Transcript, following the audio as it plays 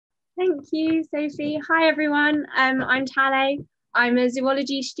Thank you, Sophie. Hi, everyone. I'm Talay. I'm a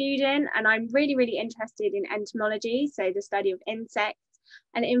zoology student and I'm really interested in entomology, so the study of insects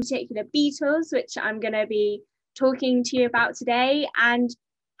and in particular beetles, which I'm going to be talking to you about today, and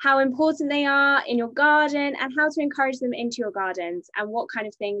how important they are in your garden and how to encourage them into your gardens and what kind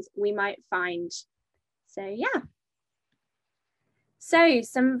of things we might find. So yeah. So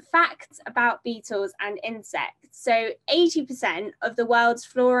some facts about beetles and insects. So 80% of the world's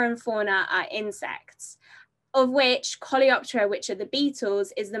flora and fauna are insects, of which Coleoptera, which are the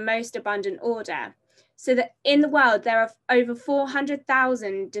beetles, is the most abundant order. So that in the world, there are over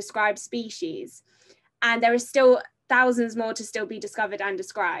 400,000 described species, and there are still thousands more to still be discovered and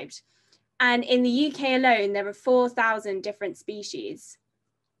described. And in the UK alone, there are 4,000 different species.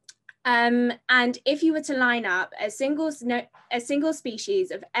 And if you were to line up a single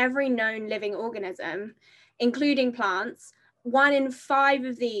species of every known living organism, including plants, 1 in 5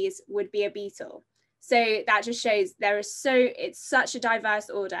 of these would be a beetle. So that just shows it's such a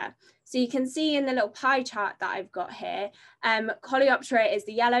diverse order. So you can see in the little pie chart that I've got here, Coleoptera is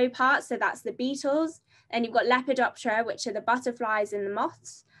the yellow part, so that's the beetles. And you've got Lepidoptera, which are the butterflies and the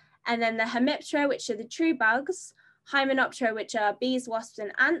moths. And then the Hemiptera, which are the true bugs. Hymenoptera, which are bees, wasps,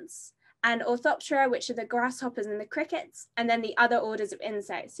 and ants, and Orthoptera, which are the grasshoppers and the crickets, and then the other orders of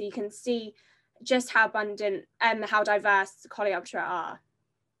insects. So you can see just how abundant and how diverse the Coleoptera are.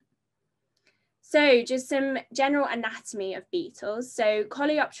 So just some general anatomy of beetles. So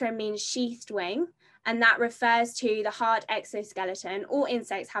Coleoptera means sheathed wing, and that refers to the hard exoskeleton. All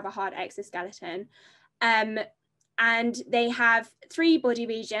insects have a hard exoskeleton. And they have 3 body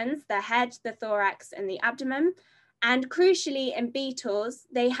regions: the head, the thorax, and the abdomen. And crucially, in beetles,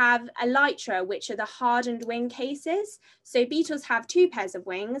 they have elytra, which are the hardened wing cases. So beetles have 2 pairs of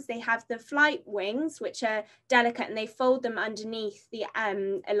wings. They have the flight wings, which are delicate, and they fold them underneath the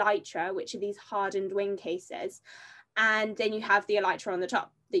elytra, which are these hardened wing cases. And then you have the elytra on the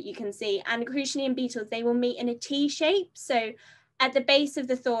top that you can see. And crucially, in beetles, they will meet in a T shape. So at the base of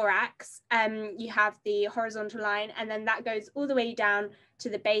the thorax, you have the horizontal line, and then that goes all the way down to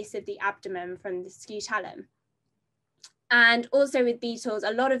the base of the abdomen from the scutellum. And also with beetles,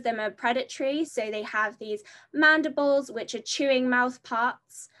 a lot of them are predatory. So they have these mandibles, which are chewing mouth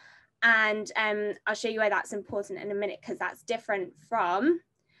parts. And I'll show you why that's important in a minute, because that's different from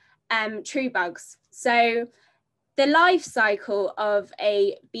true bugs. So the life cycle of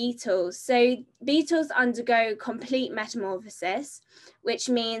a beetle. So beetles undergo complete metamorphosis, which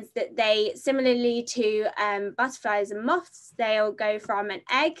means that they, similarly to butterflies and moths, they'll go from an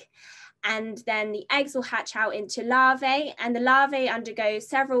egg, and then the eggs will hatch out into larvae, and the larvae undergo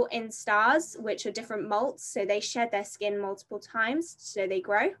several instars, which are different molts. So they shed their skin multiple times, so they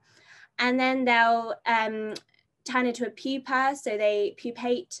grow. And then they'll turn into a pupa, so they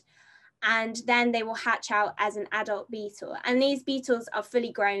pupate, and then they will hatch out as an adult beetle. And these beetles are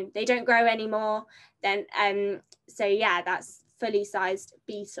fully grown. They don't grow anymore. Then, so yeah, that's fully sized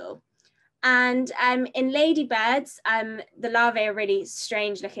beetle. And in ladybirds, the larvae are really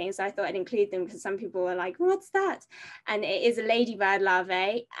strange looking, so I thought I'd include them because some people were like, what's that? And it is a ladybird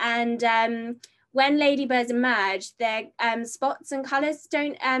larvae. And when ladybirds emerge, their spots and colours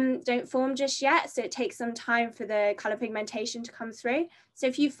don't form just yet, so it takes some time for the colour pigmentation to come through. So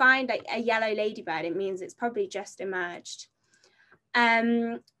if you find like a yellow ladybird, it means it's probably just emerged.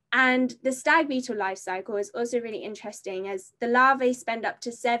 And the stag beetle life cycle is also really interesting, as the larvae spend up to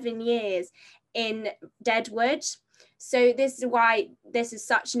 7 years in dead wood. So this is why this is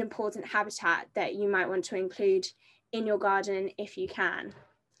such an important habitat that you might want to include in your garden if you can.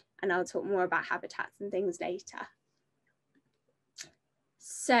 And I'll talk more about habitats and things later.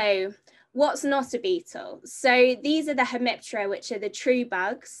 So what's not a beetle? So these are the Hemiptera, which are the true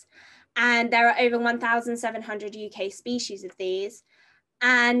bugs. And there are over 1,700 UK species of these.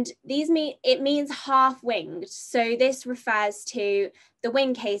 And it means half-winged. So this refers to the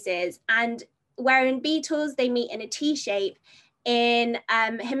wing cases. And where in beetles, they meet in a T shape, in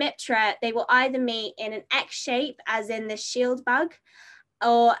Hemiptera, they will either meet in an X shape, as in the shield bug,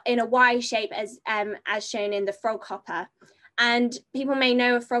 or in a Y shape, as shown in the froghopper. And people may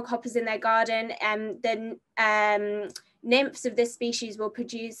know of froghopers in their garden. The nymphs of this species will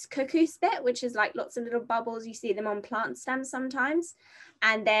produce cuckoo spit, which is like lots of little bubbles. You see them on plant stems sometimes,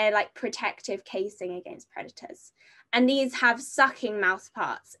 and they're like protective casing against predators. And these have sucking mouth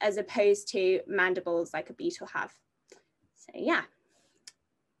parts as opposed to mandibles like a beetle have. So yeah.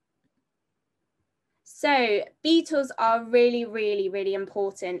 So beetles are really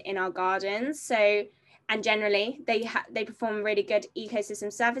important in our gardens. So, and generally they perform really good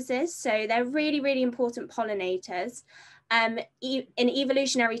ecosystem services. So they're really important pollinators. in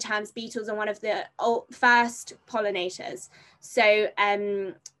evolutionary terms, beetles are one of the first pollinators. So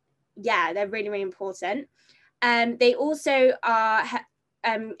yeah, they're really, really important. They also are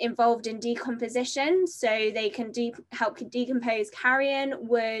involved in decomposition, so they can help decompose carrion,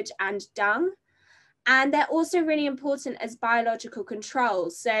 wood, and dung. And they're also really important as biological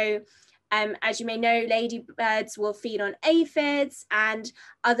controls. So as you may know, ladybirds will feed on aphids, and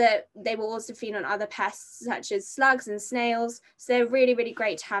they will also feed on other pests such as slugs and snails. So they're really, really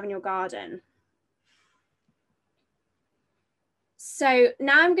great to have in your garden. So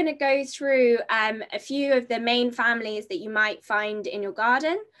now I'm going to go through a few of the main families that you might find in your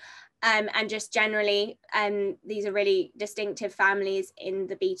garden. And just generally, these are really distinctive families in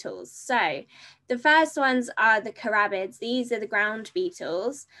the beetles. So the first ones are the carabids. These are the ground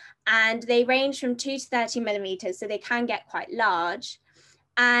beetles, and they range from 2 to 30 millimeters, so they can get quite large.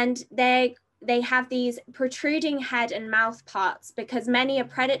 And they have these protruding head and mouth parts because many are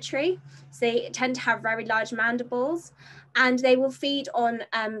predatory, so they tend to have very large mandibles, and they will feed on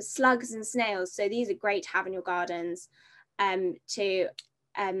slugs and snails. So these are great to have in your gardens to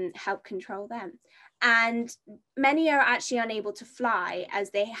help control them. And many are actually unable to fly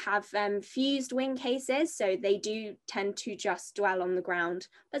as they have fused wing cases, so they do tend to just dwell on the ground,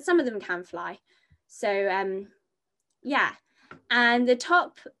 but some of them can fly. So yeah, and the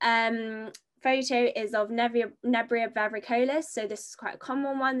top photo is of Nebria vermiculus. So this is quite a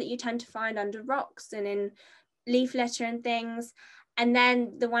common one that you tend to find under rocks and in leaf litter and things. And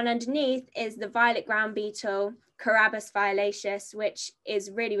then the one underneath is the violet ground beetle, Carabus violaceus, which is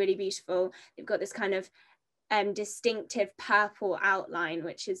really, really beautiful. They've got this kind of distinctive purple outline,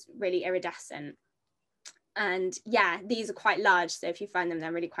 which is really iridescent. And yeah, these are quite large, so if you find them,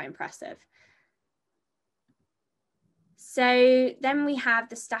 they're really quite impressive. So then we have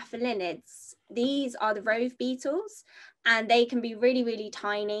the staphylinids. These are the rove beetles, and they can be really, really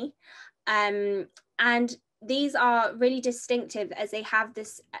tiny. And these are really distinctive as they have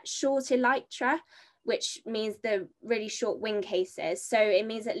this short elytra, which means the really short wing cases. So it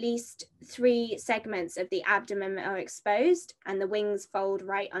means at least 3 segments of the abdomen are exposed, and the wings fold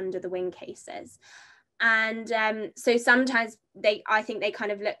right under the wing cases. And so sometimes I think they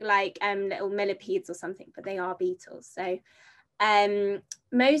kind of look like little millipedes or something, but they are beetles. So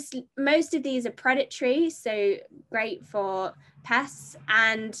most of these are predatory, so great for pests,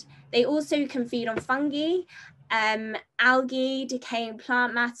 and they also can feed on fungi, algae, decaying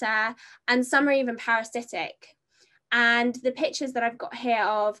plant matter, and some are even parasitic. And the pictures that I've got here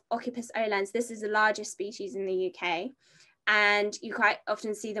of Ocypus olens, this is the largest species in the UK, and you quite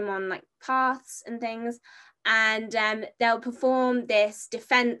often see them on like paths and things, and they'll perform this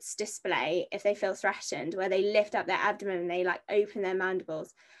defense display if they feel threatened, where they lift up their abdomen and they like open their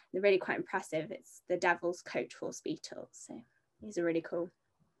mandibles. They're really quite impressive. It's the devil's coat horse beetle, so these are really cool.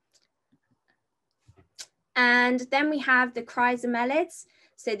 And then we have the chrysomelids.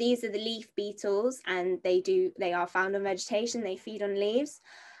 So these are the leaf beetles, and they are found on vegetation. They feed on leaves.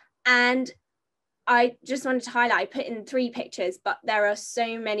 And I just wanted to highlight, I put in 3 pictures, but there are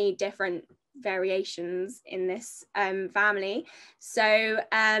so many different variations in this family. So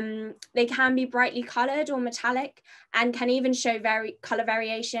they can be brightly colored or metallic, and can even show color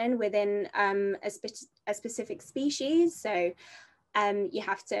variation within a specific species. So you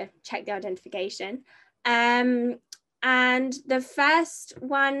have to check the identification. And the first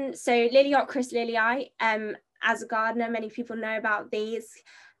one, so Liliocris lilii, as a gardener, many people know about these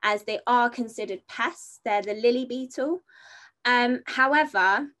as they are considered pests. They're the lily beetle.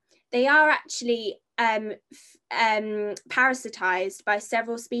 However, they are actually parasitized by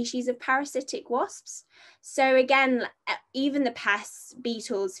several species of parasitic wasps. So again, even the pests,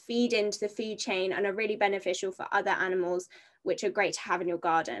 beetles, feed into the food chain and are really beneficial for other animals, which are great to have in your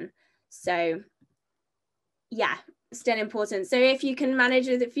garden. So yeah, still important. So if you can manage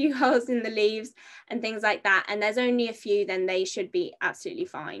with a few holes in the leaves and things like that, and there's only a few, then they should be absolutely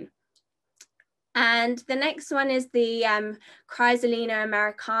fine. And the next one is the Chrysalina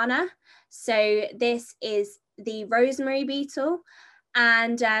americana. So this is the rosemary beetle,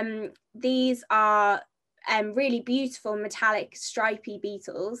 and these are really beautiful metallic stripy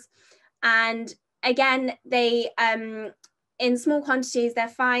beetles. And again, they in small quantities, they're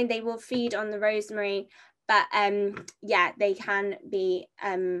fine. They will feed on the rosemary, but yeah, they can be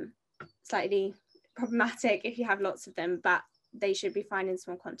slightly problematic if you have lots of them, but they should be fine in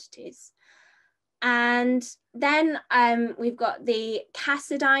small quantities. And then we've got the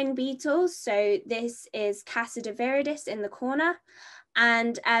cassidine beetles. So this is Cassida viridis in the corner,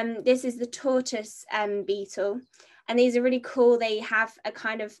 and this is the tortoise beetle. And these are really cool. They have a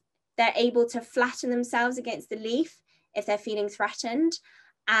kind of, they're able to flatten themselves against the leaf if they're feeling threatened.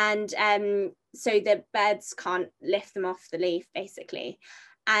 And so the birds can't lift them off the leaf, basically.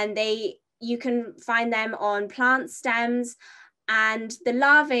 And you can find them on plant stems. And the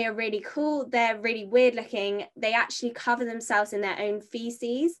larvae are really cool. They're really weird looking. They actually cover themselves in their own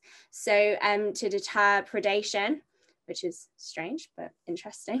feces, so to deter predation, which is strange, but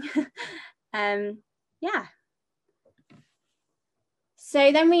interesting. Yeah.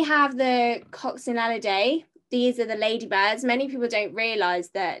 So then we have the Coccinellidae. These are the ladybirds. Many people don't realize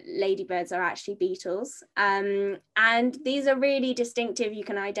that ladybirds are actually beetles. And these are really distinctive. You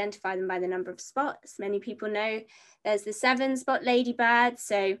can identify them by the number of spots. Many people know there's the 7-spot ladybird.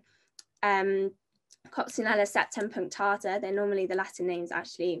 So Coccinella septempunctata, they're normally the Latin names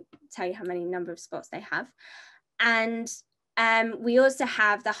actually tell you how many number of spots they have. And we also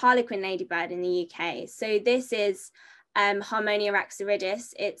have the harlequin ladybird in the UK. So this is Harmonia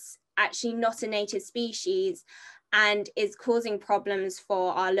axyridis. It's actually not a native species and is causing problems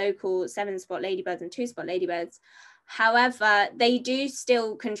for our local 7-spot ladybirds and 2-spot ladybirds. However, they do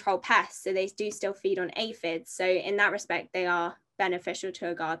still control pests, so they do still feed on aphids. So in that respect, they are beneficial to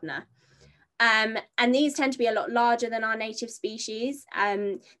a gardener. And these tend to be a lot larger than our native species.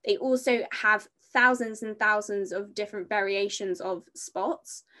 They also have thousands and thousands of different variations of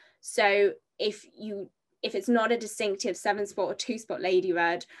spots. So if it's not a distinctive 7-spot or 2-spot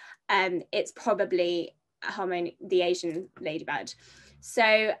ladybird, it's probably the Asian ladybird.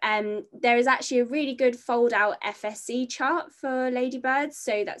 So there is actually a really good fold out FSC chart for ladybirds.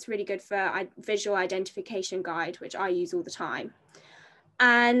 So that's really good for visual identification guide, which I use all the time.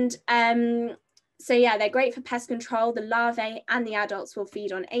 And so yeah, they're great for pest control. The larvae and the adults will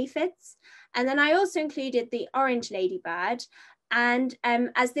feed on aphids. And then I also included the orange ladybird, and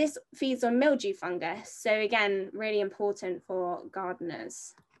as this feeds on mildew fungus. So again, really important for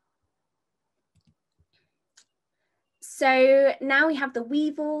gardeners. So now we have the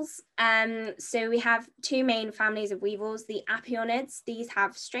weevils. So we have 2 main families of weevils, the apionids. These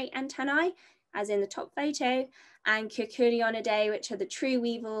have straight antennae, as in the top photo, and Cuculionidae, which are the true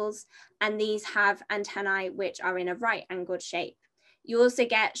weevils, and these have antennae which are in a right angled shape. You also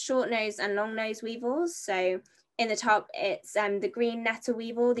get short nose and long nose weevils. So in the top, it's the green nettle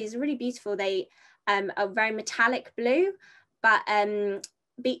weevil. These are really beautiful. They are very metallic blue, but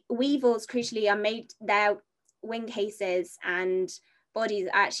weevils crucially are made, their wing cases and bodies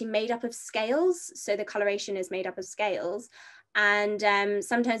are actually made up of scales. So the coloration is made up of scales. And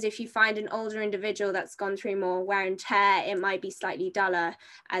sometimes if you find an older individual that's gone through more wear and tear, it might be slightly duller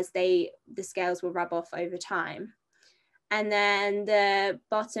as the scales will rub off over time. And then the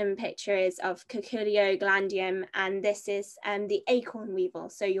bottom picture is of Cuculio glandium, and this is the acorn weevil.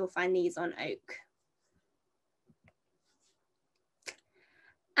 So you'll find these on oak.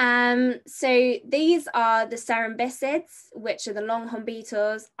 So these are the cerambycids, which are the longhorn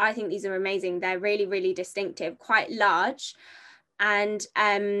beetles. I think these are amazing. They're really, really distinctive, quite large. And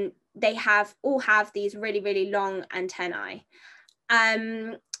they all have these really, really long antennae.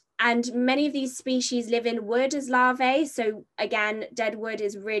 And many of these species live in wood as larvae. So again, dead wood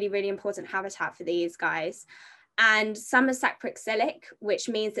is really, really important habitat for these guys. And some are saproxylic, which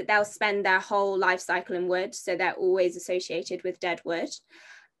means that they'll spend their whole life cycle in wood. So they're always associated with dead wood.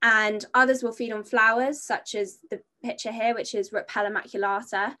 And others will feed on flowers, such as the picture here, which is Rhopella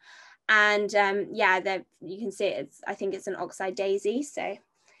maculata. And yeah, you can see it, I think it's an oxeye daisy. So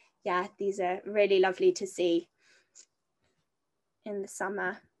yeah, these are really lovely to see in the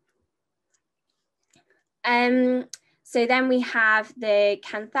summer. So then we have the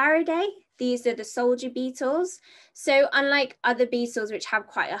Cantharidae. These are the soldier beetles. So unlike other beetles, which have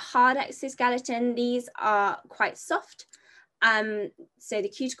quite a hard exoskeleton, these are quite soft. So the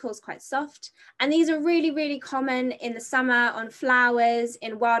cuticle is quite soft. And these are really, really common in the summer on flowers,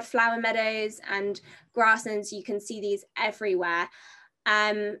 in wildflower meadows and grasslands. You can see these everywhere.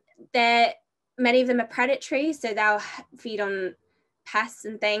 Many of them are predatory, so they'll feed on pests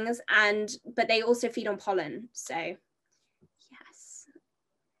and things, but they also feed on pollen. So yes.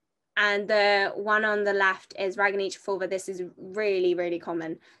 And the one on the left is Ragonita fulva. This is really, really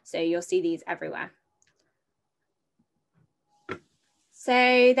common. So you'll see these everywhere.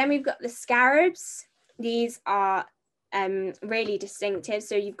 So then we've got the scarabs. These are really distinctive.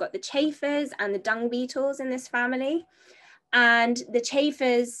 So you've got the chafers and the dung beetles in this family. And the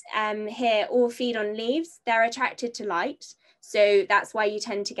chafers here all feed on leaves. They're attracted to light. So that's why you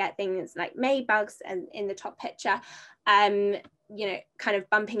tend to get things like maybugs and in the top picture, you know, kind of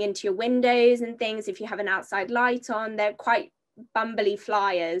bumping into your windows and things. If you have an outside light on, they're quite bumbly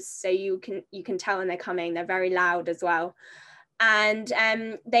flyers. So you can tell when they're coming. They're very loud as well. And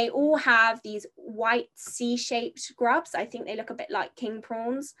they all have these white C-shaped grubs. I think they look a bit like king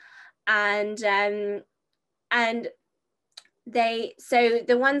prawns. And so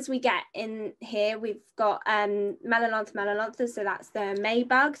the ones we get in here, we've got Melanontha melanontha, so that's the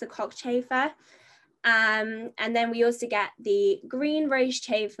maybug, the cockchafer. And then we also get the green rose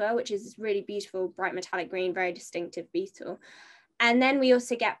chafer, which is this really beautiful, bright metallic green, very distinctive beetle. And then we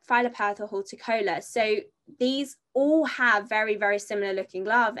also get Philopath horticola. So these all have very, very similar looking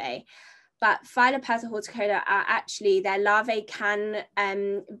larvae. But Philopath horticola are actually, their larvae can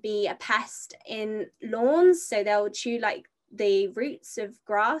be a pest in lawns. So they'll chew like the roots of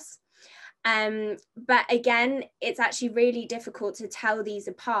grass. But again, it's actually really difficult to tell these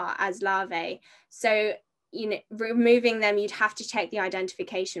apart as larvae. So, you know, removing them, you'd have to check the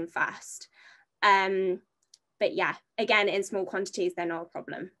identification first. But yeah, again, in small quantities, they're not a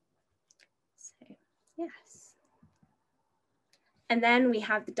problem. So, yes. And then we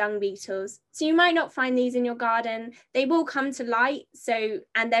have the dung beetles. So you might not find these in your garden. They will come to light. So,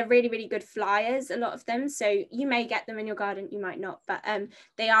 and they're really, really good flyers, a lot of them. So you may get them in your garden, you might not, but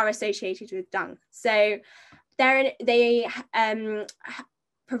they are associated with dung. So they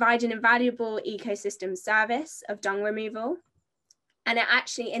provide an invaluable ecosystem service of dung removal. And it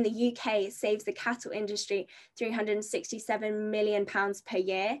actually, in the UK, saves the cattle industry £367 million per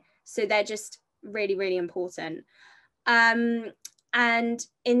year. So they're just really, really important. And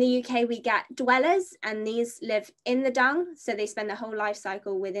in the UK, we get dwellers, and these live in the dung. So they spend their whole life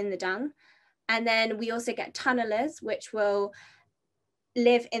cycle within the dung. And then we also get tunnelers, which will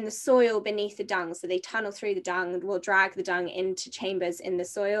live in the soil beneath the dung. So they tunnel through the dung and will drag the dung into chambers in the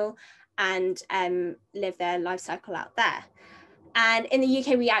soil and live their life cycle out there. And in the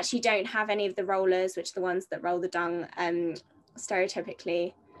UK, we actually don't have any of the rollers, which are the ones that roll the dung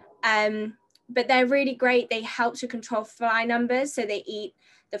stereotypically. But they're really great. They help to control fly numbers. So they eat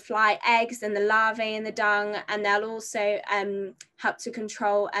the fly eggs and the larvae in the dung, and they'll also help to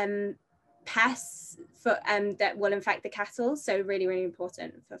control pests that will infect the cattle. So really, really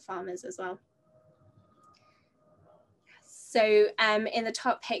important for farmers as well. So in the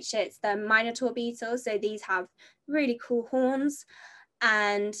top picture, it's the Minotaur beetle. So these have really cool horns,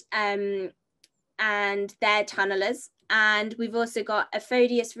 and they're tunnelers. And we've also got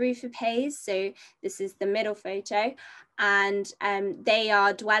Aphodius rufipes. So this is the middle photo, and they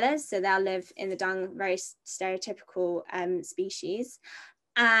are dwellers. So they'll live in the dung, very stereotypical species.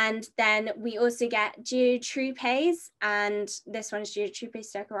 And then we also get Geotrupes, and this one is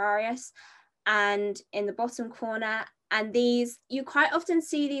Geotrupes decorarius. And in the bottom corner, and these, you quite often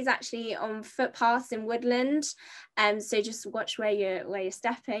see these actually on footpaths in woodland. So just watch where you're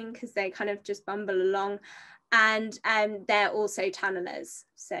stepping, because they kind of just bumble along. And they're also tunnelers.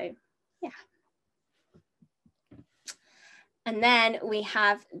 So yeah. And then we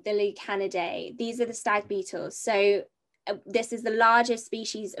have the Lucanidae. These are the stag beetles. So this is the largest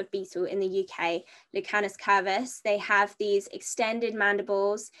species of beetle in the UK, Lucanus curvus. They have these extended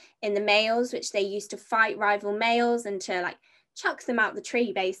mandibles in the males, which they use to fight rival males and to like chuck them out the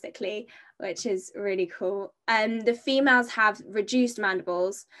tree, basically, which is really cool. The females have reduced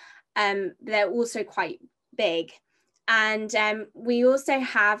mandibles. They're also quite big. And we also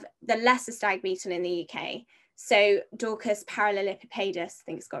have the lesser stag beetle in the UK. So Dorcas parallelipipedus, I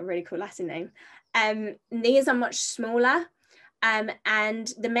think it's got a really cool Latin name. These are much smaller,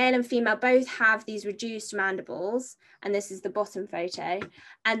 and the male and female both have these reduced mandibles, and this is the bottom photo,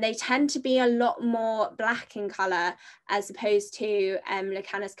 and they tend to be a lot more black in colour as opposed to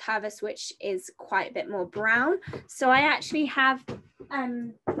Lucanus curvus, which is quite a bit more brown. So I actually have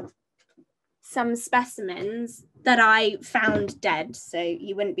some specimens that I found dead, so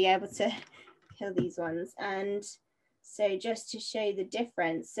you wouldn't be able to kill these ones. And so just to show the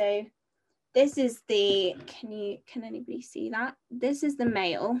difference, so this is the, can anybody see that? This is the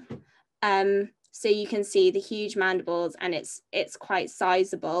male. So you can see the huge mandibles, and it's quite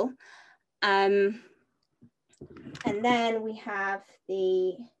sizable. And then we have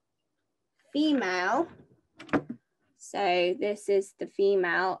the female. So this is the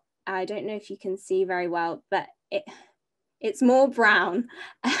female. I don't know if you can see very well, but it's more brown.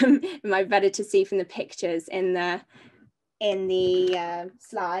 It might be better to see from the pictures in the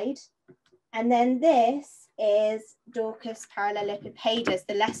slide. And then this is Dorcas parallelipipedus,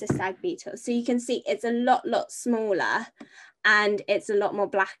 the lesser stag beetle. So you can see it's a lot smaller, and it's a lot more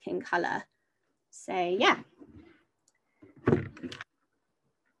black in colour. So yeah.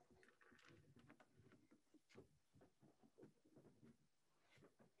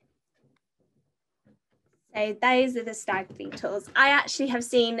 So those are the stag beetles. I actually have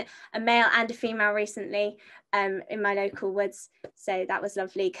seen a male and a female recently in my local woods. So that was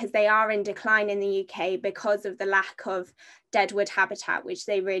lovely because they are in decline in the UK because of the lack of deadwood habitat, which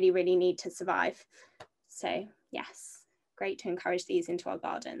they really, really need to survive. So yes, great to encourage these into our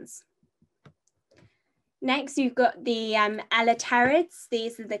gardens. Next, you've got the elaterids.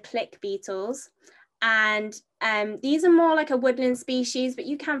 These are the click beetles. And these are more like a woodland species, but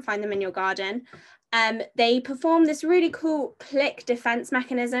you can find them in your garden. They perform this really cool click defense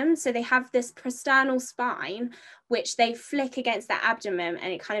mechanism. So they have this prosternal spine, which they flick against their abdomen,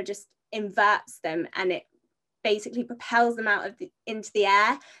 and it kind of just inverts them, and it basically propels them out of into the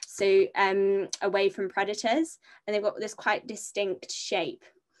air, so away from predators. And they've got this quite distinct shape.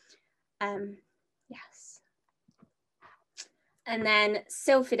 Yes. And then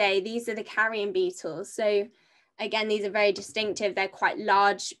Sylphidae, these are the carrion beetles. So again, these are very distinctive. They're quite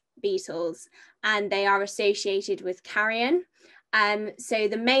large beetles, and they are associated with carrion. So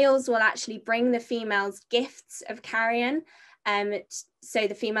the males will actually bring the females gifts of carrion. So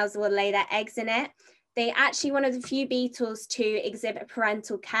the females will lay their eggs in it. They're actually one of the few beetles to exhibit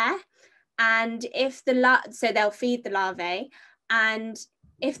parental care. And if so they'll feed the larvae, and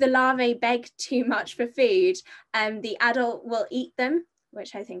if the larvae beg too much for food, the adult will eat them,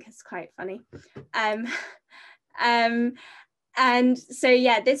 which I think is quite funny. And so,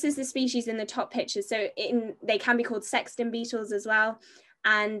 yeah, this is the species in the top picture. So they can be called sexton beetles as well.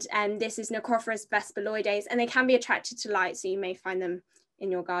 And this is Necrophorus vespuloides, and they can be attracted to light, so you may find them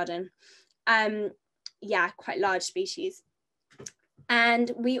in your garden. Yeah, quite large species.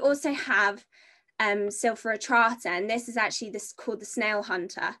 And we also have Sylphoretrata, and this is actually called the snail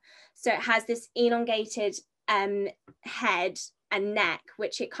hunter. So it has this elongated head and neck,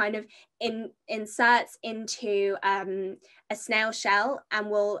 which it kind of inserts into a snail shell and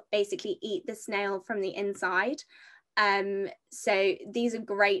will basically eat the snail from the inside. So these are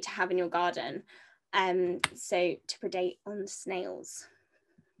great to have in your garden, so to predate on snails.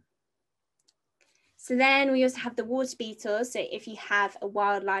 So then we also have the water beetles. So if you have a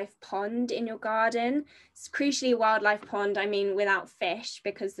wildlife pond in your garden, it's crucially a wildlife pond, I mean without fish,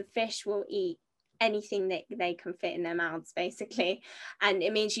 because the fish will eat anything that they can fit in their mouths, basically. And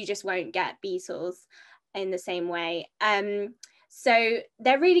it means you just won't get beetles in the same way. So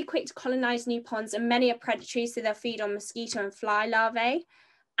they're really quick to colonize new ponds, and many are predatory, so they'll feed on mosquito and fly larvae.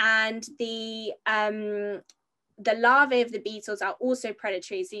 And the larvae of the beetles are also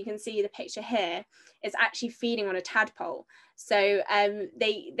predatory. So you can see the picture here is actually feeding on a tadpole. So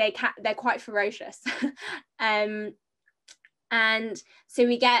they're quite ferocious. And so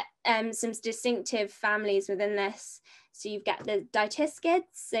we get some distinctive families within this. So you've got the Dytiscids.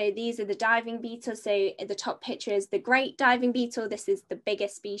 So these are the diving beetles. So the top picture is the great diving beetle. This is the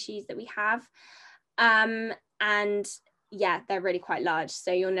biggest species that we have. And yeah, they're really quite large.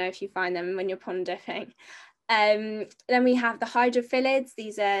 So you'll know if you find them when you're pond dipping. Then we have the hydrophilids.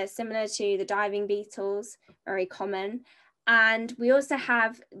 These are similar to the diving beetles, very common. And we also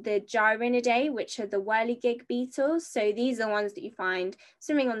have the Gyrinidae, which are the whirligig beetles. So these are the ones that you find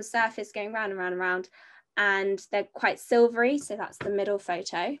swimming on the surface, going round and round and round, and they're quite silvery. So that's the middle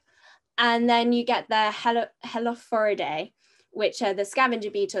photo. And then you get the Helophoridae, which are the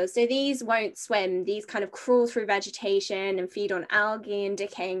scavenger beetles. So these won't swim. These kind of crawl through vegetation and feed on algae and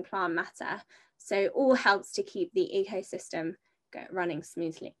decaying plant matter. So it all helps to keep the ecosystem running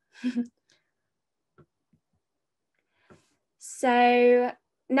smoothly. So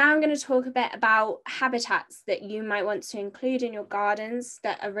now I'm going to talk a bit about habitats that you might want to include in your gardens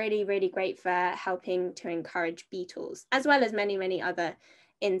that are really, really great for helping to encourage beetles, as well as many, many other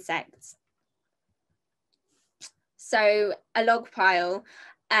insects. So a log pile,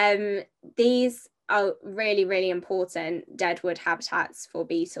 these are really, really important deadwood habitats for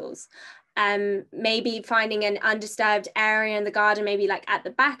beetles. Maybe finding an undisturbed area in the garden, maybe like at the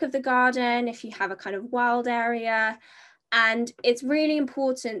back of the garden, if you have a kind of wild area. And it's really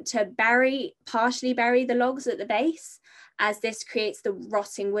important to partially bury the logs at the base, as this creates the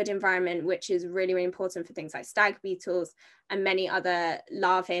rotting wood environment, which is really, really important for things like stag beetles and many other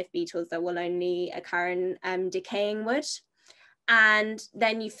larvae of beetles that will only occur in decaying wood. And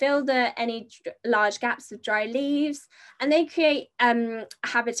then you fill any large gaps with dry leaves, and they create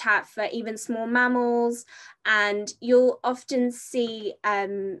habitat for even small mammals. And you'll often see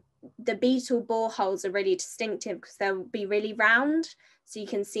the beetle boreholes are really distinctive because they'll be really round. So you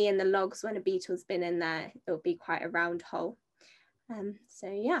can see in the logs when a beetle's been in there, it'll be quite a round hole.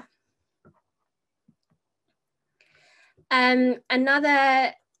 So yeah.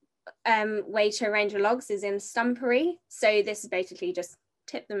 Another way to arrange your logs is in stumpery. So this is basically just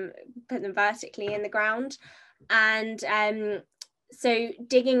put them vertically in the ground. And so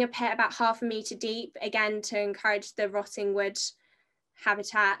digging a pit about 1/2 meter deep, again, to encourage the rotting wood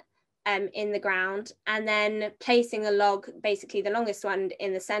habitat in the ground, and then placing a log, basically the longest one,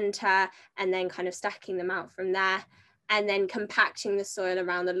 in the center, and then kind of stacking them out from there, and then compacting the soil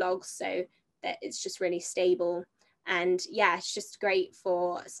around the logs so that it's just really stable. And yeah, it's just great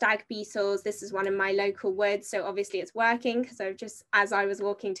for stag beetles. This is one of my local woods, so obviously it's working, because I've just, as I was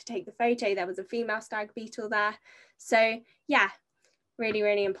walking to take the photo, there was a female stag beetle there. So yeah, really,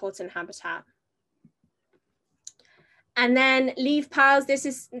 really important habitat. And then leaf piles.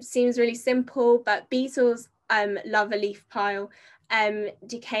 This seems really simple, but beetles love a leaf pile.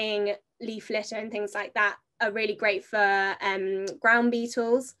 Decaying leaf litter and things like that are really great for ground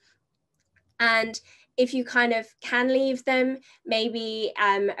beetles. And if you kind of can leave them maybe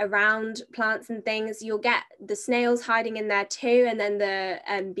around plants and things, you'll get the snails hiding in there too, and then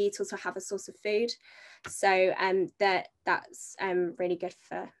the beetles will have a source of food. So that's really good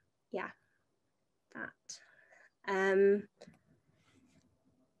for, yeah, that.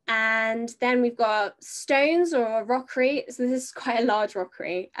 And then we've got stones or rockery. So this is quite a large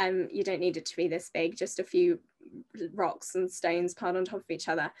rockery. You don't need it to be this big, just a few rocks and stones piled on top of each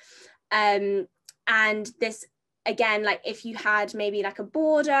other. And this, again, like if you had maybe like a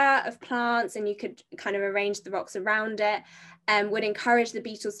border of plants and you could kind of arrange the rocks around it, would encourage the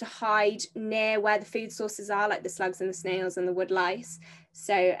beetles to hide near where the food sources are, like the slugs and the snails and the wood lice.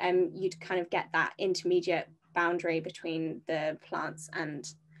 So you'd kind of get that intermediate boundary between the plants and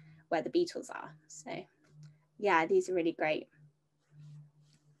where the beetles are. So yeah, these are really great.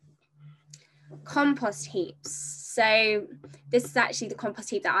 Compost heaps. So this is actually the compost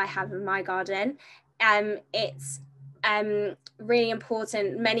heap that I have in my garden. It's really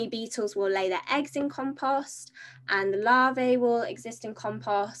important. Many beetles will lay their eggs in compost, and the larvae will exist in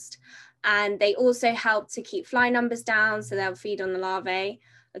compost. And they also help to keep fly numbers down, so they'll feed on the larvae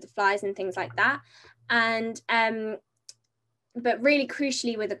of the flies and things like that. And but really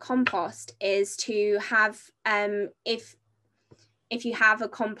crucially with a compost is to have, if you have a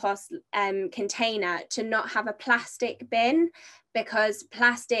compost container, to not have a plastic bin, because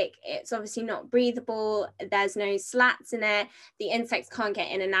plastic, it's obviously not breathable, there's no slats in it, the insects can't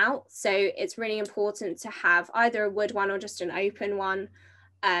get in and out. So it's really important to have either a wood one or just an open one.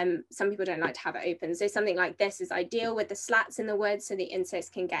 Some people don't like to have it open, so something like this is ideal with the slats in the wood so the insects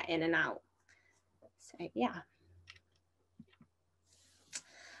can get in and out. So yeah.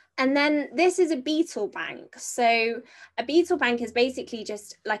 And then this is a beetle bank. So a beetle bank is basically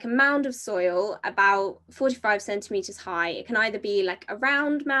just like a mound of soil about 45 centimeters high. It can either be like a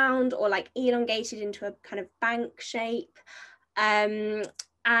round mound or like elongated into a kind of bank shape. And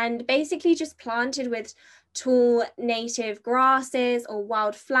basically just planted with tall native grasses or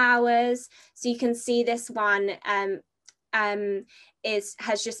wild flowers. So you can see this one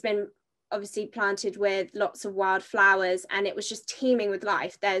has just been obviously planted with lots of wild flowers, and it was just teeming with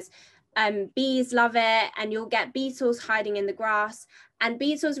life. There's bees love it, and you'll get beetles hiding in the grass, and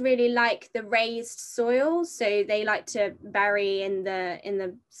beetles really like the raised soil, so they like to bury in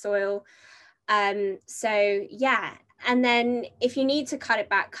the soil. So yeah, and then if you need to cut it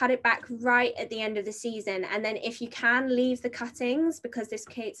back right at the end of the season. And then if you can, leave the cuttings, because this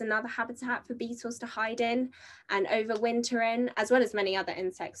creates another habitat for beetles to hide in and overwinter in, as well as many other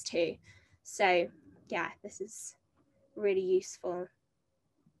insects too. So yeah, this is really useful.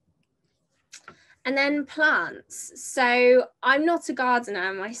 And then plants. So I'm not a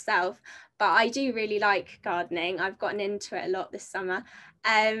gardener myself, but I do really like gardening. I've gotten into it a lot this summer,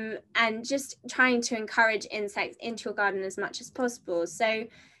 and just trying to encourage insects into your garden as much as possible. So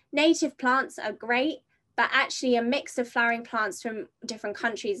native plants are great, but actually a mix of flowering plants from different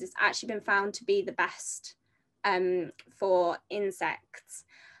countries has actually been found to be the best for insects.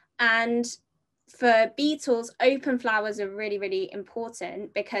 And for beetles, open flowers are really, really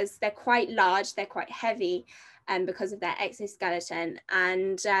important because they're quite large, they're quite heavy, because of their exoskeleton.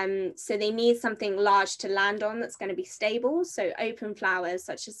 And so they need something large to land on that's going to be stable. So open flowers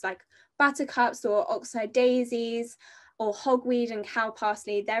such as like buttercups or oxeye daisies or hogweed and cow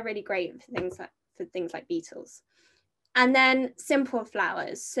parsley, they're really great for things like beetles. And then simple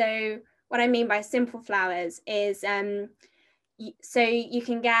flowers. So what I mean by simple flowers is, so you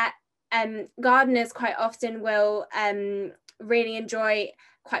can get, gardeners quite often will really enjoy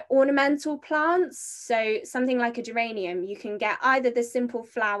quite ornamental plants. So something like a geranium, you can get either the simple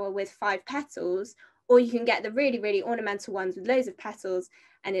flower with 5 petals, or you can get the really, really ornamental ones with loads of petals,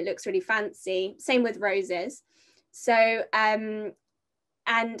 and it looks really fancy. Same with roses. So, and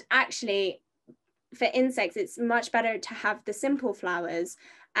actually, for insects, it's much better to have the simple flowers,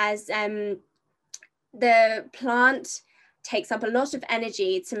 as the plant takes up a lot of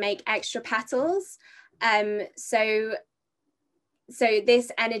energy to make extra petals. So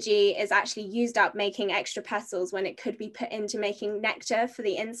this energy is actually used up making extra petals when it could be put into making nectar for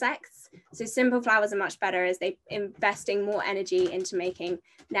the insects. So simple flowers are much better, as they're investing more energy into making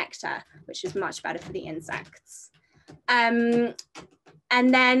nectar, which is much better for the insects. And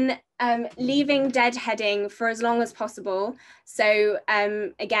then leaving deadheading for as long as possible. So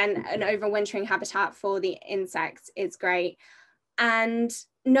again, an overwintering habitat for the insects is great. And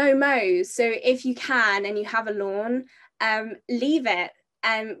no mows. So if you can and you have a lawn, leave it,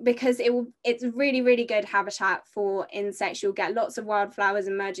 because it's really, really good habitat for insects. You'll get lots of wildflowers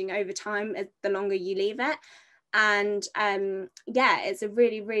emerging over time the longer you leave it. And yeah, it's a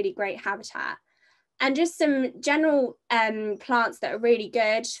really, really great habitat. And just some general plants that are really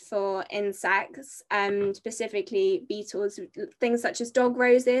good for insects, specifically beetles, things such as dog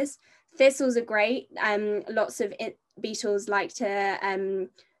roses. Thistles are great. Lots of beetles like to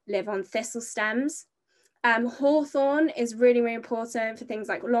live on thistle stems. Hawthorn is really, really important for things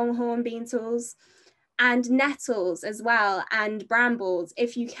like longhorn beetles, and nettles as well, and brambles.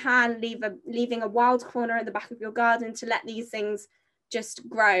 If you can, leaving a wild corner at the back of your garden to let these things just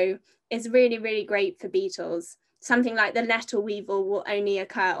grow is really, really great for beetles. Something like the nettle weevil will only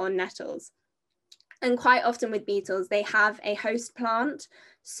occur on nettles. And quite often with beetles, they have a host plant.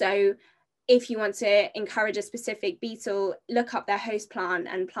 So if you want to encourage a specific beetle, look up their host plant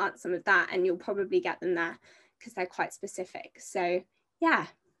and plant some of that, and you'll probably get them there because they're quite specific. So yeah.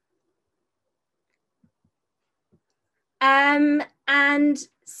 And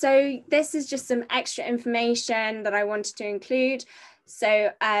so this is just some extra information that I wanted to include.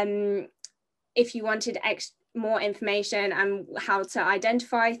 So if you wanted more information on how to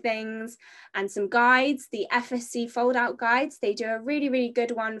identify things and some guides, the FSC fold out guides, they do a really, really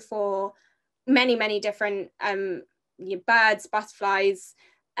good one for many, many different birds, butterflies,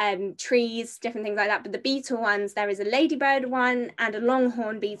 trees, different things like that. But the beetle ones, there is a ladybird one and a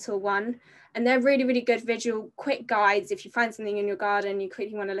longhorn beetle one. And they're really, really good visual, quick guides. If you find something in your garden, you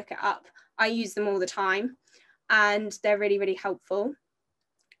quickly want to look it up. I use them all the time and they're really, really helpful.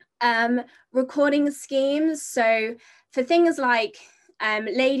 Recording schemes. So for things like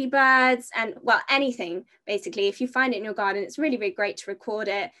ladybirds and, well, anything, basically, if you find it in your garden, it's really, really great to record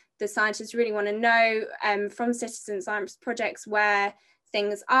it. The scientists really want to know from citizen science projects where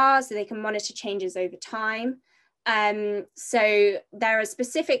things are so they can monitor changes over time. So there are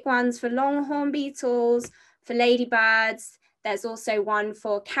specific ones for longhorn beetles, for ladybirds. There's also one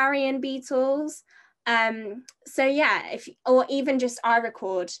for carrion beetles. So yeah, or even just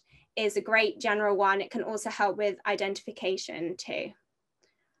iRecord is a great general one. It can also help with identification too.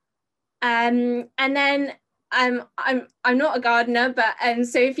 And then I'm not a gardener, but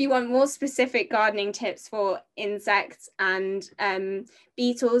so if you want more specific gardening tips for insects and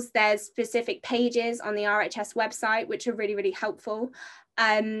beetles, there's specific pages on the RHS website which are really, really helpful.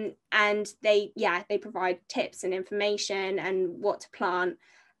 And they provide tips and information and what to plant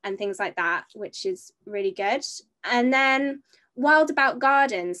and things like that, which is really good. And then Wild About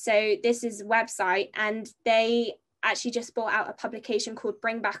Gardens. So this is a website, and they actually just brought out a publication called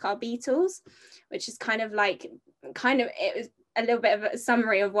Bring Back Our Beetles, which is it was a little bit of a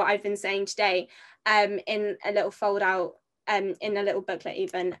summary of what I've been saying today, in a little fold out, in a little booklet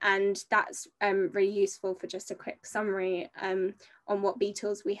even, and that's really useful for just a quick summary on what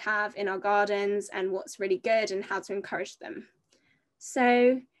beetles we have in our gardens and what's really good and how to encourage them.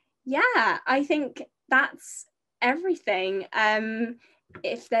 So yeah, I think that's everything.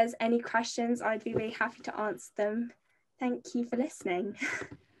 If there's any questions, I'd be really happy to answer them. Thank you for listening.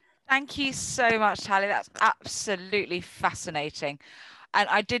 Thank you so much, Talay. That's absolutely fascinating. And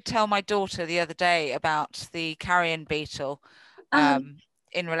I did tell my daughter the other day about the carrion beetle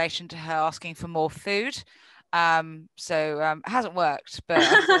in relation to her asking for more food. So it hasn't worked, but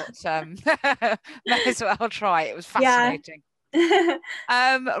I thought may as well try. It was fascinating. Yeah.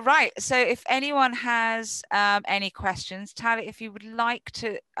 Right, so if anyone has any questions, Talay, if you would like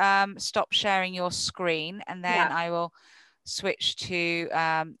to stop sharing your screen, and then I will switch to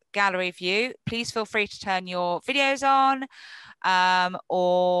gallery view. Please feel free to turn your videos on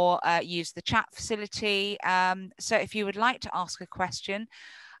or use the chat facility. So if you would like to ask a question,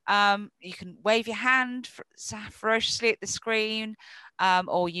 you can wave your hand ferociously at the screen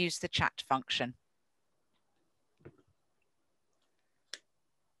or use the chat function.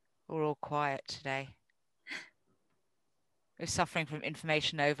 We're all quiet today. We're suffering from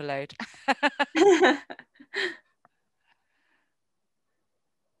information overload.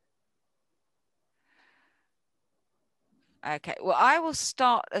 Okay, well, I will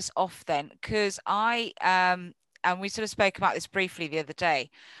start us off then, because and we sort of spoke about this briefly the other day.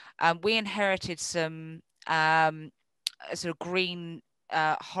 We inherited some sort of green,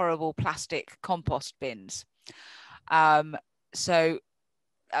 horrible plastic compost bins. So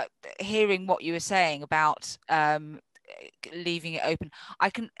hearing what you were saying about leaving it open,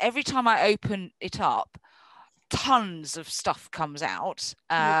 every time I open it up, tons of stuff comes out.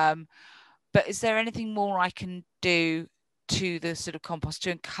 But is there anything more I can do to the sort of compost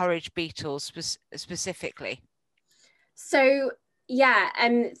to encourage beetles specifically? So yeah,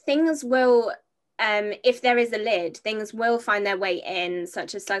 things will, if there is a lid, things will find their way in,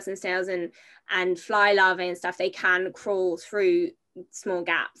 such as slugs and snails and fly larvae and stuff. They can crawl through small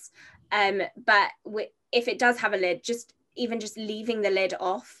gaps. But if it does have a lid, just leaving the lid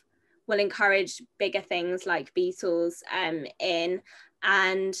off will encourage bigger things like beetles in.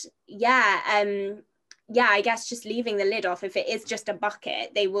 And yeah, I guess just leaving the lid off. If it is just a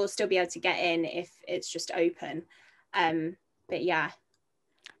bucket, they will still be able to get in if it's just open. But yeah.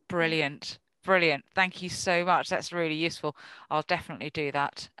 Brilliant. Thank you so much. That's really useful. I'll definitely do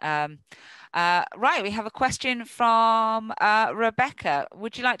that. Right, we have a question from Rebecca.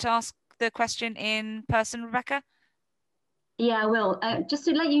 Would you like to ask the question in person, Rebecca? Yeah, I will. Just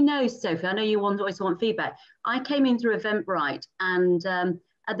to let you know, Sophie, I know you always want feedback. I came in through Eventbrite, and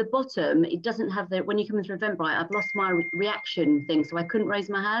at the bottom, it doesn't have when you come in through Eventbrite, I've lost my reaction thing, so I couldn't raise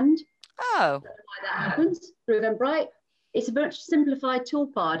my hand. Oh. I don't know why that happens through Eventbrite. It's a much simplified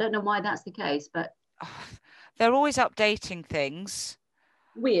toolbar. I don't know why that's the case, but they're always updating things.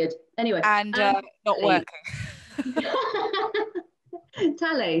 Weird. Anyway. And not working.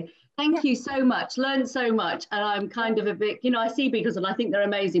 Talay, thank you so much. Learned so much. And I'm kind of a bit, I see beetles and I think they're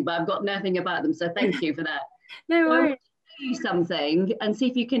amazing, but I've got nothing about them. So thank you for that. No worries. I want to show you something and see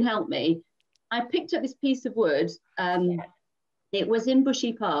if you can help me. I picked up this piece of wood. It was in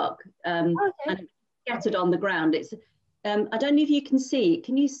Bushy Park and it scattered on the ground. It's I don't know if you can see.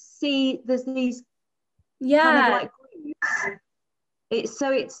 Can you see there's these kind of like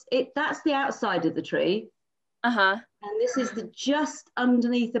grooves? That's the outside of the tree. And this is just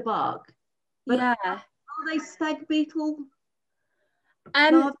underneath the bark. But are they stag beetle?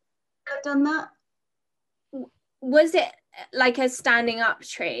 Have done that? Was it like a standing up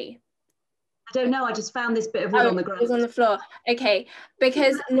tree? I don't know. I just found this bit of wood on the ground. It was on the floor. Okay,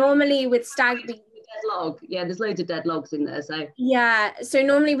 because normally with stag beetles, log. Yeah, there's loads of dead logs in there. So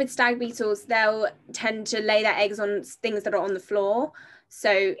normally with stag beetles, they'll tend to lay their eggs on things that are on the floor.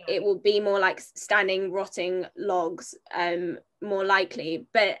 So it will be more like standing, rotting logs, more likely.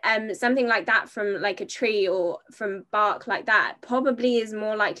 But something like that from like a tree or from bark like that probably is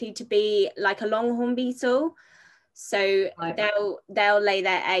more likely to be like a longhorn beetle. So they'll lay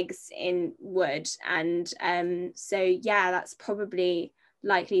their eggs in wood, and so yeah, that's probably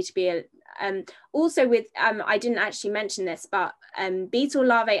likely to be also with I didn't actually mention this, but beetle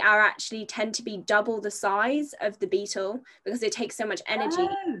larvae tend to be double the size of the beetle because it takes so much energy.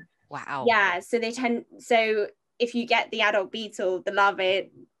 Wow. Yeah, so if you get the adult beetle, the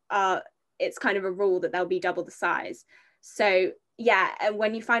larvae it's kind of a rule that they'll be double the size. So yeah, and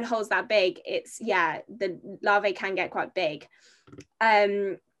when you find holes that big, the larvae can get quite big.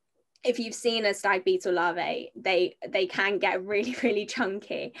 If you've seen a stag beetle larvae, they can get really, really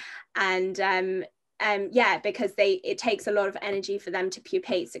chunky, and because it takes a lot of energy for them to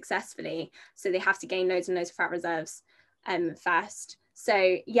pupate successfully, so they have to gain loads and loads of fat reserves first.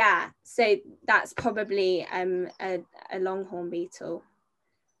 So that's probably a longhorn beetle.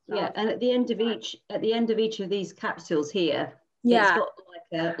 Yeah, and at the end of each of these capsules here, it's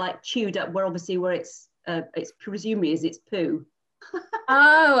got like chewed up where it's presumably is its poo.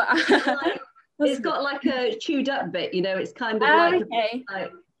 It's got like a chewed up bit, it's kind of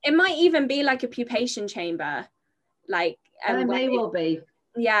it might even be like a pupation chamber, like it may well be.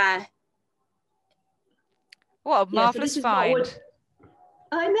 Yeah. What a marvelous find.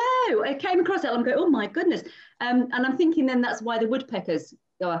 I know. I came across it and I'm going, oh my goodness. And I'm thinking then that's why the woodpeckers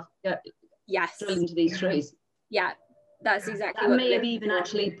go drill into these trees. Yeah, that's exactly that may have even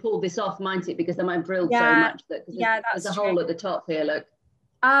actually pulled this off, mightn't it? Because they might have drilled so much that there's a hole at the top here, look.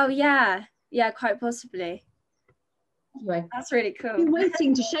 Oh yeah, quite possibly. Anyway, that's really cool. I've been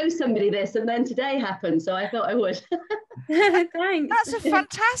waiting to show somebody this, and then today happened, so I thought I would. Thanks. That's a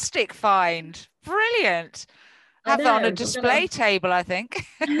fantastic find. Brilliant. Have that on a display table, I think.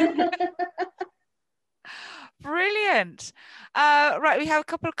 Brilliant. Right, we have a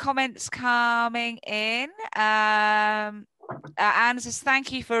couple of comments coming in. Anne says,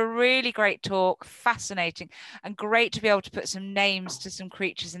 thank you for a really great talk, fascinating, and great to be able to put some names to some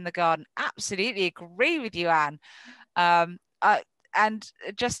creatures in the garden. Absolutely agree with you, Anne. And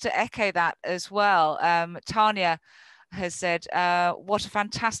just to echo that as well, Tanya has said, what a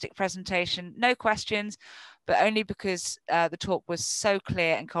fantastic presentation. No questions, but only because the talk was so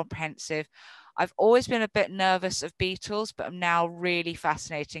clear and comprehensive. I've always been a bit nervous of beetles, but I'm now really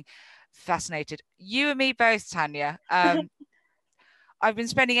fascinated. You and me both, Tanya. I've been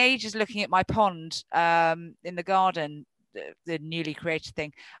spending ages looking at my pond in the garden, the newly created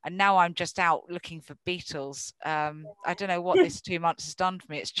thing, and now I'm just out looking for beetles. I don't know what this 2 months has done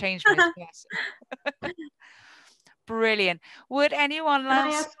for me. It's changed me as a person. Brilliant. Would anyone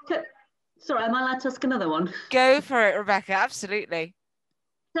else? Sorry, am I allowed to ask another one? Go for it, Rebecca. Absolutely.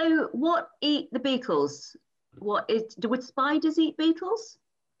 So, what eat the beetles? Would spiders eat beetles?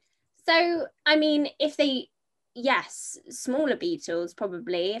 So, I mean, yes, smaller beetles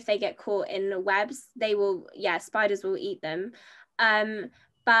probably, if they get caught in the webs, they will, spiders will eat them.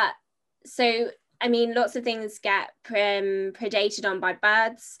 But so, I mean, lots of things get predated on by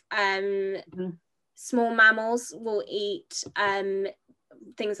birds. Small mammals will eat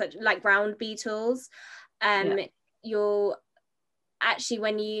things like ground beetles. You'll actually,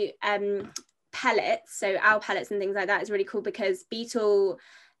 when you pellets, so owl pellets and things like that, is really cool because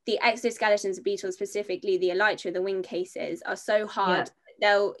the exoskeletons of beetles, specifically the elytra, the wing cases, are so hard.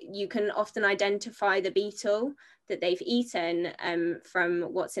 You can often identify the beetle that they've eaten from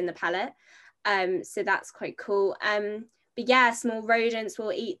what's in the pellet. So that's quite cool. But yeah, small rodents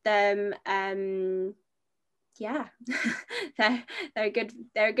will eat them. They're a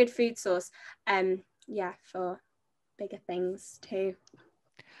good food source. For bigger things too.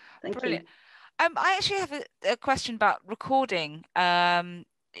 Thank you. I actually have a question about recording.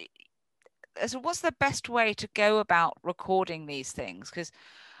 So what's the best way to go about recording these things? Because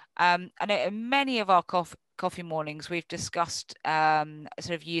I know in many of our coffee mornings we've discussed sort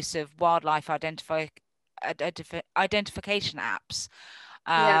of use of wildlife identification apps,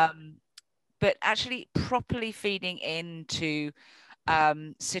 but actually properly feeding into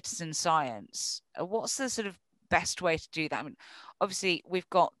citizen science. What's the sort of best way to do that? I mean, obviously we've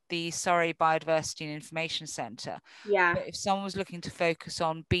got the Surrey Biodiversity and Information Centre. But if someone was looking to focus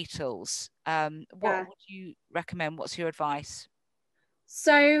on beetles, what would you recommend? What's your advice?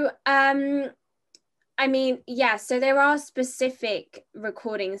 So, I mean, so there are specific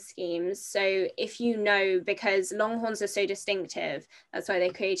recording schemes. So if because longhorns are so distinctive, that's why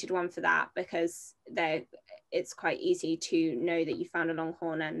they created one for that, because it's quite easy to know that you found a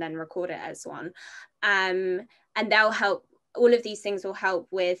longhorn and then record it as one. And they'll help, all of these things will help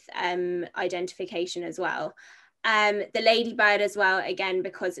with identification as well. The ladybird as well, again,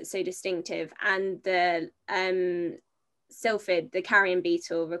 because it's so distinctive, and the sylphid, the carrion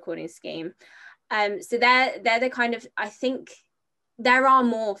beetle recording scheme. So they're the kind of, I think there are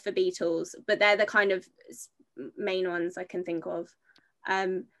more for beetles, but they're the kind of main ones I can think of.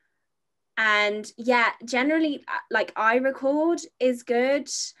 And generally, like iRecord is good.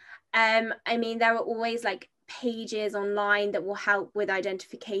 I mean, there are always like pages online that will help with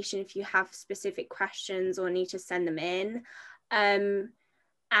identification if you have specific questions or need to send them in. I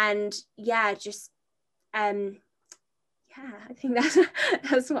think that's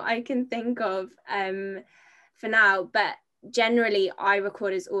what I can think of for now. But generally,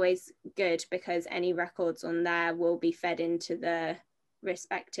 iRecord is always good because any records on there will be fed into the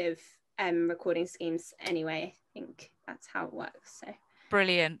respective recording schemes anyway. I think that's how it works. So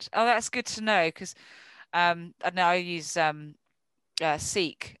brilliant. Oh, that's good to know, because I know I use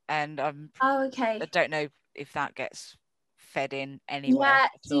Seek, and I don't know if that gets fed in anywhere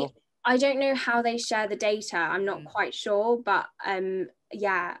at all. I don't know how they share the data. I'm not quite sure, but I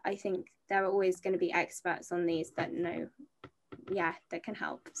think there are always going to be experts on these that know, that can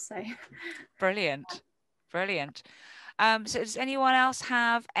help. So brilliant. So does anyone else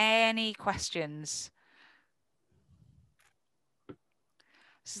have any questions?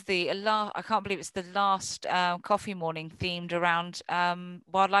 This is I can't believe it's the last coffee morning themed around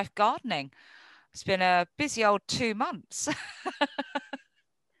wildlife gardening. It's been a busy old 2 months.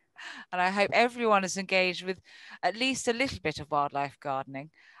 And I hope everyone is engaged with at least a little bit of wildlife gardening,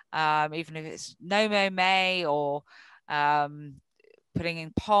 even if it's no mow May, or putting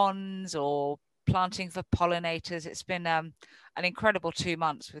in ponds or planting for pollinators. It's been an incredible 2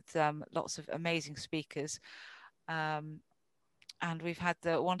 months with lots of amazing speakers. And we've had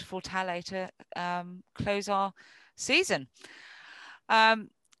the wonderful Talay to close our season.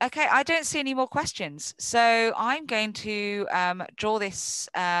 Okay, I don't see any more questions. So I'm going to draw this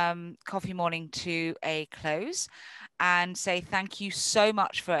coffee morning to a close and say thank you so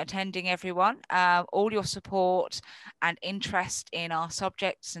much for attending, everyone. All your support and interest in our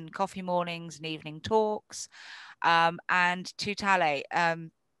subjects and coffee mornings and evening talks. And to Talay,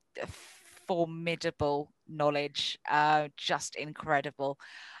 formidable knowledge, just incredible.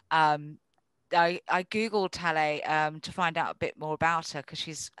 I googled Talay to find out a bit more about her, because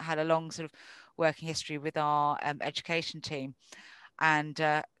she's had a long sort of working history with our education team, and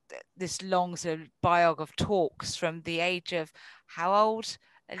this long sort of biog of talks from the age of how old?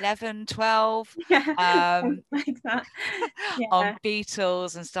 11, 12, like that. On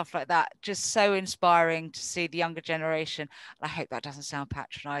Beetles and stuff like that. Just so inspiring to see the younger generation. And I hope that doesn't sound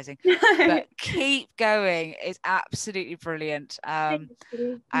patronizing, but keep going. It's absolutely brilliant. And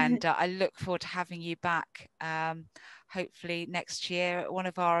I look forward to having you back, hopefully next year at one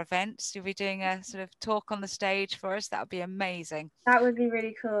of our events. You'll be doing a sort of talk on the stage for us. That would be amazing. That would be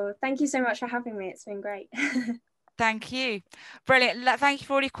really cool. Thank you so much for having me. It's been great. Thank you. Brilliant. Thank you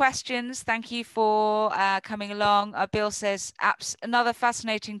for all your questions. Thank you for coming along. Bill says, another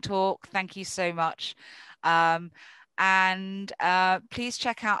fascinating talk. Thank you so much. And please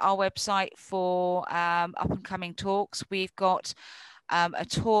check out our website for up and coming talks. We've got a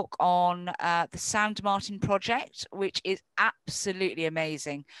talk on the Sand Martin project, which is absolutely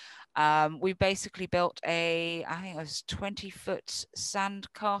amazing. We basically built I think it was 20-foot sand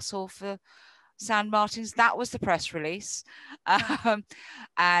castle for Sand Martins. That was the press release.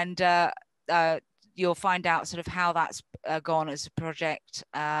 And you'll find out sort of how that's gone as a project.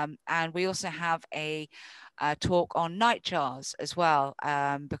 And we also have a talk on nightjars as well,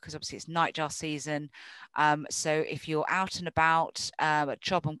 because obviously it's nightjar season. So if you're out and about at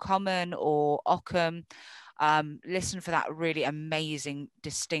Chobham Common or Ockham, listen for that really amazing,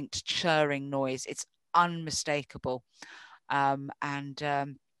 distinct churring noise. It's unmistakable.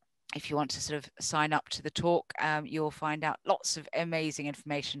 If you want to sort of sign up to the talk, you'll find out lots of amazing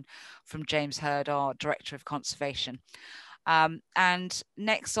information from James Hurd, our Director of Conservation. And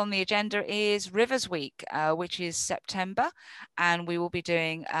next on the agenda is Rivers Week, which is September, and we will be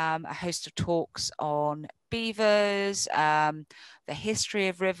doing a host of talks on beavers, the history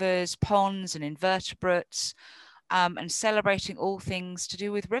of rivers, ponds and invertebrates, and celebrating all things to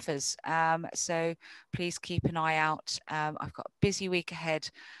do with rivers. So please keep an eye out. I've got a busy week ahead,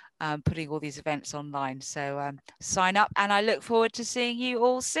 putting all these events online. So sign up, and I look forward to seeing you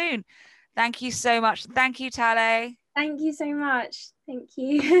all soon. Thank you so much. Thank you, Talay. Thank you so much. Thank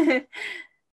you.